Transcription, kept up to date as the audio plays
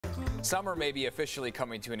Summer may be officially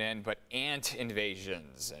coming to an end, but ant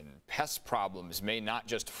invasions and pest problems may not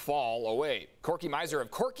just fall away. Corky Mizer of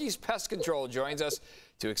Corky's Pest Control joins us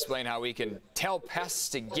to explain how we can tell pests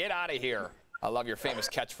to get out of here. I love your famous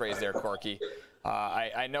catchphrase there, Corky.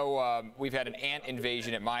 I know we've had an ant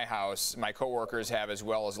invasion at my house. My coworkers have as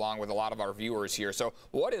well, along with a lot of our viewers here. So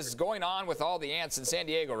what is going on with all the ants in San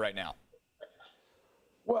Diego right now?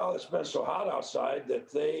 Well, it's been so hot outside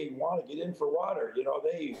that they want to get in for water. You know,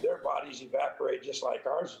 their bodies evaporate just like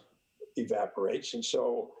ours evaporates. And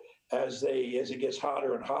so as it gets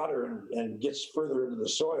hotter and hotter and gets further into the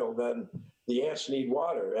soil, then the ants need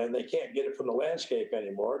water, and they can't get it from the landscape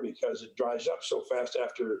anymore because it dries up so fast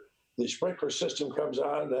after the sprinkler system comes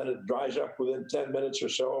on. Then it dries up within 10 minutes or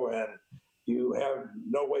so, and you have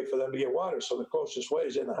no way for them to get water. So the closest way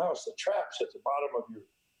is in the house. The traps at the bottom of your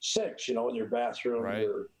sinks, you know, in your bathroom, right,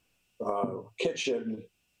 your kitchen,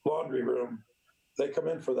 laundry room, they come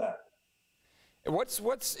in for that. Let's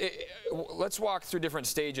walk through different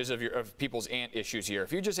stages of people's ant issues here.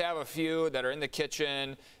 If you just have a few that are in the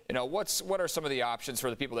kitchen, you know, what are some of the options for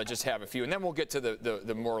the people that just have a few? And then we'll get to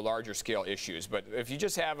the more larger scale issues. But if you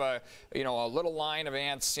just have a little line of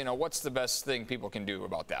ants, you know, what's the best thing people can do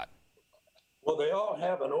about that? Well, they all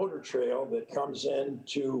have an odor trail that comes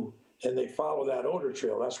and they follow that odor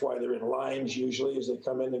trail. That's why they're in lines usually as they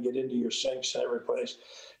come in and get into your sinks and every place.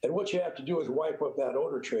 And what you have to do is wipe up that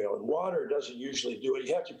odor trail. And water doesn't usually do it.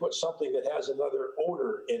 You have to put something that has another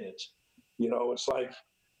odor in it. You know, it's like,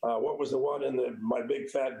 what was the one in my big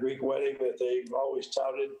fat Greek wedding that they always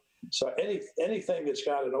touted? So anything that's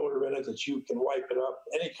got an odor in it that you can wipe it up,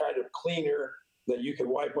 any kind of cleaner that you can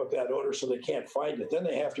wipe up that odor so they can't find it. Then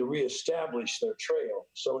they have to reestablish their trail.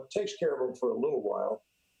 So it takes care of them for a little while.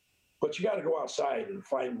 But you got to go outside and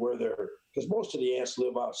find where because most of the ants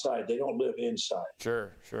live outside. They don't live inside.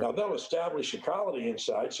 Sure. Now, they'll establish a colony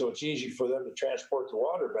inside, so it's easy for them to transport the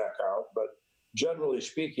water back out. But generally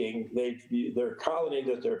speaking, their colony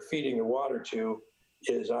that they're feeding the water to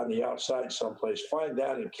is on the outside someplace. Find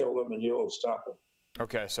that and kill them, and you'll stop them.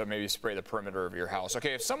 Okay, so maybe spray the perimeter of your house.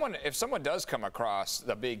 Okay, if someone does come across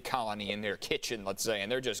the big colony in their kitchen, let's say,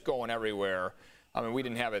 and they're just going everywhere. I mean, we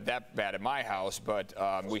didn't have it that bad at my house, but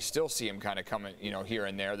we still see them kind of coming, you know, here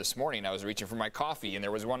and there. This morning, I was reaching for my coffee, and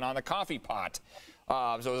there was one on the coffee pot. So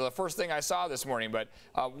it was the first thing I saw this morning. But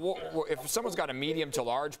if someone's got a medium to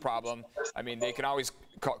large problem, I mean, they can always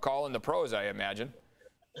call in the pros, I imagine.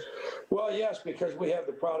 Well, yes, because we have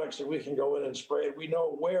the products that we can go in and spray. We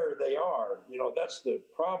know where they are. You know, that's the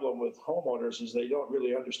problem with homeowners is they don't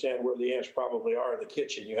really understand where the ants probably are in the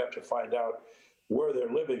kitchen. You have to find out where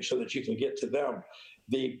they're living so that you can get to them.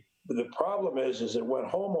 The problem is that when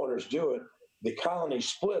homeowners do it, the colonies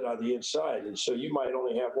split on the inside. And so you might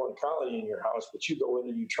only have one colony in your house, but you go in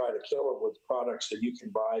and you try to kill them with products that you can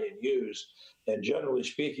buy and use. And generally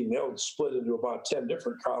speaking, they'll split into about 10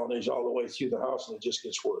 different colonies all the way through the house, and it just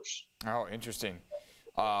gets worse. Oh, interesting.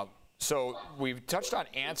 So we've touched on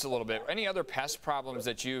ants a little bit. Any other pest problems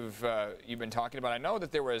that you've been talking about? I know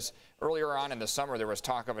that there was, earlier on in the summer, there was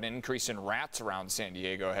talk of an increase in rats around San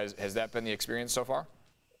Diego. Has that been the experience so far?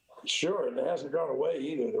 Sure, and it hasn't gone away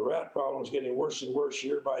either. The rat problem is getting worse and worse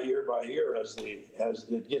year by year by year as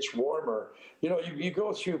it gets warmer. You know, you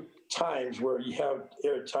go through times where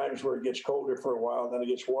there are times where it gets colder for a while, then it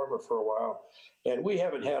gets warmer for a while. And we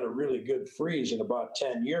haven't had a really good freeze in about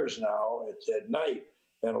 10 years now at night.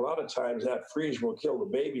 And a lot of times that freeze will kill the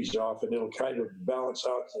babies off, and it'll kind of balance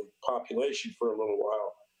out the population for a little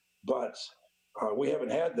while. But we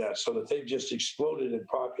haven't had that, so that they've just exploded in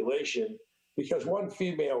population because one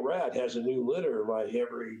female rat has a new litter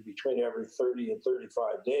between every 30 and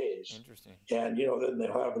 35 days. Interesting. And, you know, then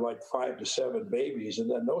they'll have like 5 to 7 babies,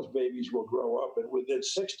 and then those babies will grow up, and within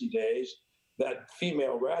 60 days, that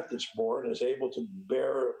female rat that's born is able to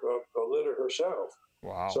bear a litter herself.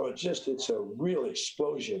 Wow. So it's a real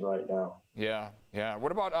explosion right now. Yeah.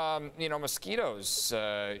 What about, mosquitoes?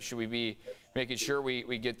 Should we be making sure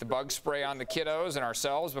we get the bug spray on the kiddos and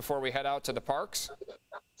ourselves before we head out to the parks?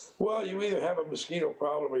 Well, you either have a mosquito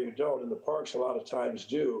problem or you don't, and the parks a lot of times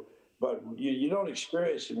do, but you don't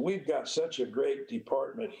experience it. We've got such a great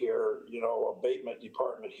department here, you know, abatement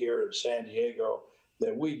department here in San Diego,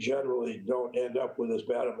 that we generally don't end up with as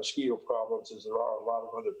bad of mosquito problems as there are a lot of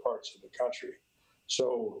other parts of the country.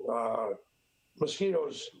 So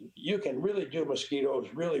mosquitoes, you can really do mosquitoes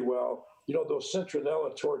really well. You know, those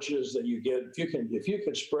citronella torches that you get, if you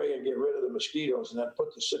can spray and get rid of the mosquitoes and then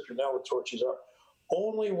put the citronella torches up,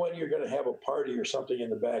 only when you're going to have a party or something in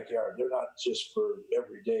the backyard. They're not just for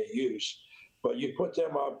everyday use. But you put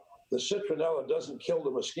them up the citronella doesn't kill the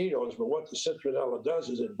mosquitoes, but what the citronella does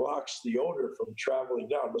is it blocks the odor from traveling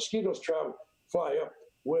down. Mosquitoes fly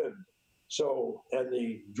upwind, so, and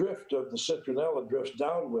the drift of the citronella drifts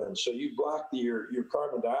downwind, so you block your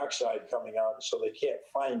carbon dioxide coming out, so they can't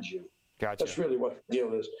find you. Gotcha. That's really what the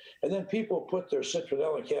deal is. And then people put their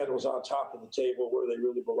citronella candles on top of the table. Where they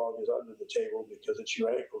really belong is under the table, because it's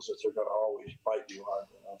your ankles that they're going to always bite you on.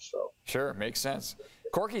 So sure, makes sense.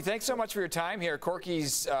 Corky, thanks so much for your time here.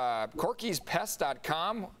 Corky's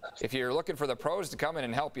pest.com. If you're looking for the pros to come in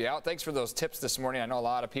and help you out, thanks for those tips this morning. I know a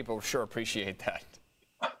lot of people sure appreciate that.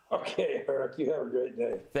 Okay, Eric, you have a great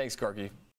day. Thanks, Corky.